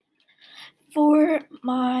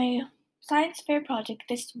My science fair project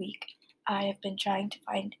this week, I have been trying to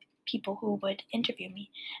find people who would interview me.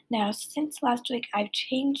 Now, since last week, I've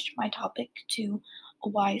changed my topic to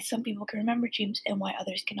why some people can remember dreams and why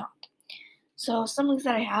others cannot. So, some links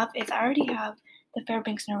that I have is I already have the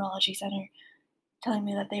Fairbanks Neurology Center telling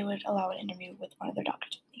me that they would allow an interview with one of their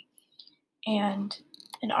doctors with me. And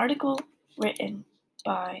an article written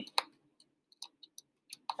by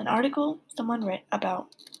someone wrote about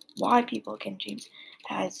why people can dream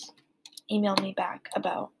has emailed me back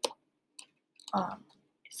about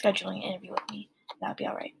scheduling an interview with me. That'd be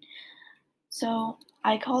alright. So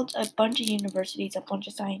I called a bunch of universities, a bunch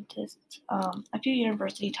of scientists. A few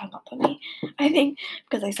universities hung up on me, I think,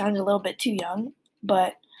 because I sounded a little bit too young.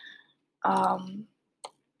 But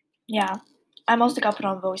yeah, I mostly got put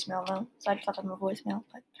on voicemail though, so I just left them a voicemail.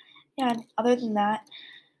 But yeah, other than that,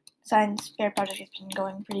 science fair project has been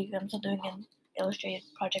going pretty good. I'm still doing an illustrated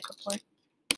project report.